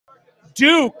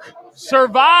Duke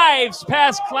survives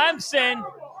past Clemson.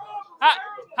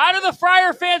 How do the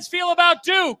Friar fans feel about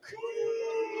Duke?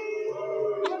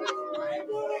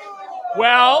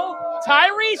 Well,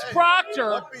 Tyrese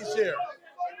Proctor. Lumpy's here.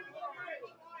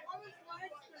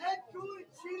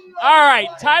 All right,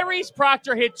 Tyrese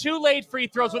Proctor hit 2 late free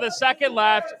throws with a second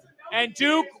left, and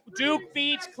Duke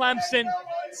beats Clemson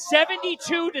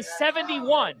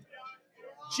 72-71.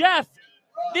 Jeff,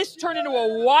 this turned into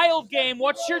a wild game.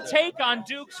 What's your take on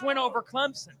Duke's win over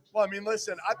Clemson? Well, I mean,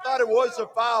 listen, I thought it was a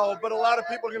foul, but a lot of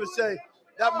people are going to say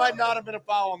that might not have been a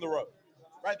foul on the road.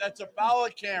 Right? That's a foul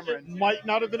at Cameron. It might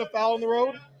not have been a foul on the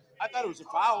road? I thought it was a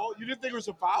foul. You didn't think it was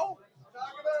a foul?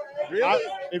 Really?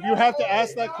 If you have to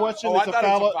ask that question, it's a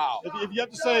foul. If you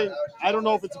have to say, I don't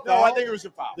know if it's a foul. No, I think it was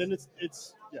a foul. Then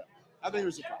it's yeah. I think it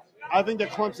was a foul. I think that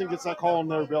Clemson gets that call in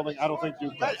their building. I don't think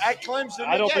Duke does. At Clemson,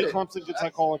 I don't think Clemson gets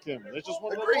that call at Cameron. It's just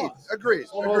one of those ones. Agreed.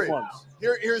 One of those ones.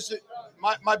 Here's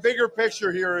my bigger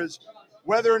picture here is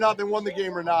whether or not they won the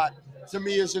game or not, to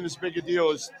me, isn't as big a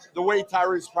deal as the way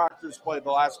Tyrese Proctor's played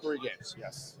the last 3 games.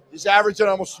 Yes. He's averaging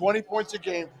almost 20 points a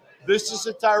game. This is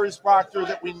a Tyrese Proctor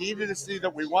that we needed to see,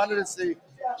 that we wanted to see,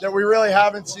 that we really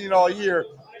haven't seen all year.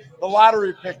 The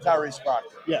lottery picked Tyrese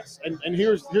Proctor. Yes, and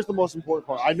here's the most important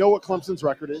part. I know what Clemson's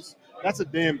record is. That's a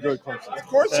damn good Clemson. Of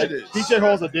course it is. DJ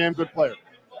Hall's a damn good player.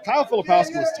 Kyle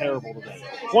Filipowski was terrible today.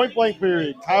 Point blank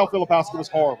period. Kyle Filipowski was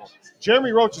horrible.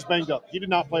 Jeremy Roach is banged up. He did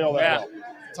not play all that well.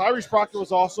 Tyrese Proctor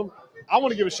was awesome. I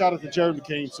want to give a shout out to Jared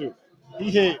McCain too.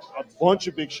 He hit a bunch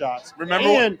of big shots.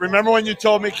 Remember when you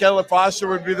told me Caleb Foster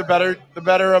would be the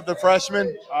better of the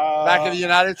freshmen back at the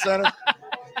United Center?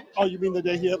 Oh, you mean the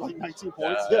day he had like 19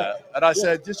 points? Yeah. And I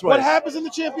said, just wait. What happens in the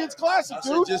Champions Classic,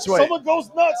 dude? Just wait. Someone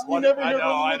goes nuts and you never hear from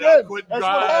them again. That's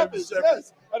what happens.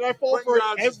 Yes. And I fall for it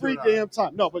every damn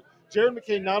time. No, but Jared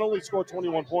McCain not only scored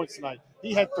 21 points tonight,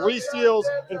 he had 3 steals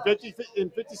in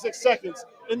 56 seconds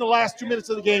in the last 2 minutes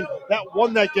of the game that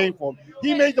won that game for him.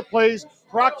 He made the plays.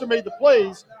 Proctor made the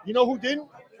plays. You know who didn't?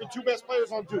 The 2 best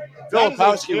players on Duke.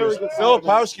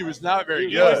 Filipowski was not very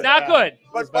good. He was not good.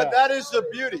 But that is the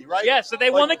beauty, right? Yeah, so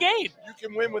they won the game. You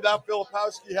can win without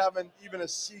Filipowski having even a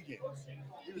C game.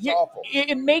 He was awful.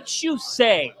 It makes you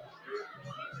say,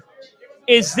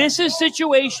 is this a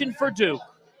situation for Duke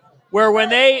where when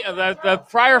the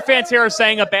Friar fans here are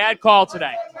saying a bad call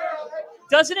today,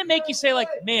 doesn't it make you say, like,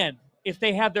 man, if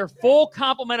they have their full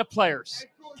complement of players,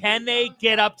 can they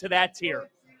get up to that tier?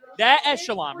 That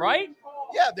echelon, right?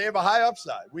 Yeah, they have a high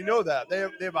upside. We know that. They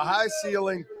have a high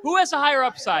ceiling. Who has a higher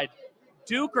upside,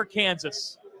 Duke or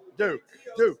Kansas? Duke.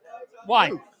 Why?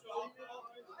 Duke.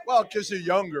 Well, because they're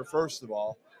younger, first of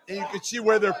all. And you can see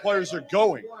where their players are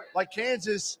going. Like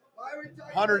Kansas,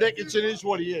 Hunter Dickinson is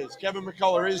what he is. Kevin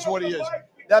McCullough is what he is.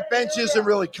 That bench isn't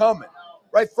really coming.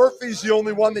 Right? Furphy's the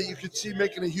only one that you could see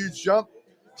making a huge jump.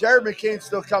 Jared McCain's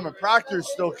still coming. Proctor's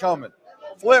still coming.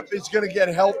 Flip is going to get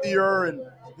healthier, and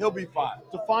he'll be fine.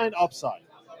 Define upside.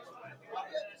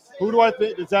 Who do I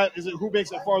think is it who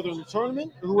makes it farther in the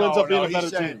tournament, or who ends up being a better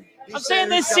team? I'm saying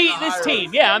this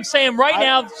team. Yeah, I'm saying right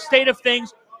now, state of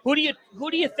things. Who do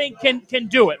you think can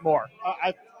do it more?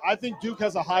 I think Duke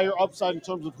has a higher upside in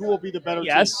terms of who will be the better team.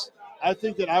 Yes. I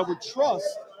think that I would trust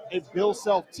a Bill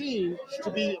Self team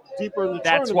to be deeper in the tournament.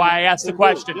 That's why I asked the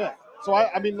question. Yeah. So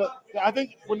I mean, I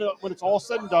think when it's all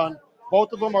said and done,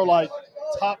 both of them are like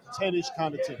top 10-ish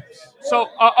kind of teams. So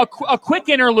a quick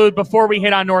interlude before we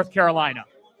hit on North Carolina.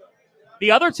 The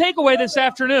other takeaway this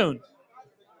afternoon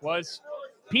was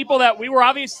people that we were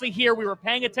obviously here, we were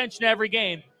paying attention to every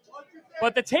game,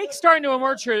 but the take's starting to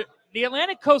emerge here. The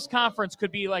Atlantic Coast Conference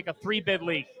could be like a 3-bid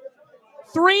league.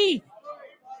 3!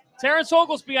 Terrence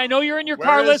Oglesby, I know you're in your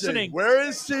car listening. Where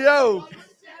is T.O.?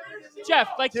 Jeff,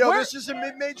 this is a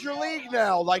mid-major league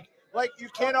now. Like you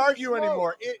can't argue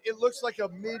anymore. It looks like a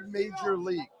mid-major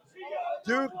league.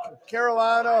 Duke,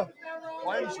 Carolina,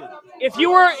 Clemson. If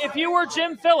you were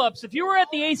Jim Phillips, if you were at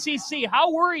the ACC,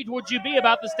 how worried would you be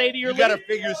about the state of your league? You got to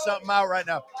figure something out right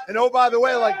now. And oh, by the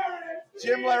way, like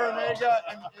Jim Larrañaga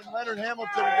and Leonard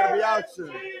Hamilton are going to be out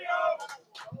soon.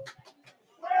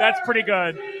 That's pretty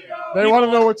good. They want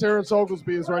to know what Terrence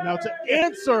Oglesby is right now to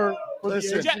answer for the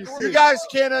ACC. You guys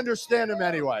can't understand him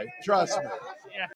anyway. Trust me.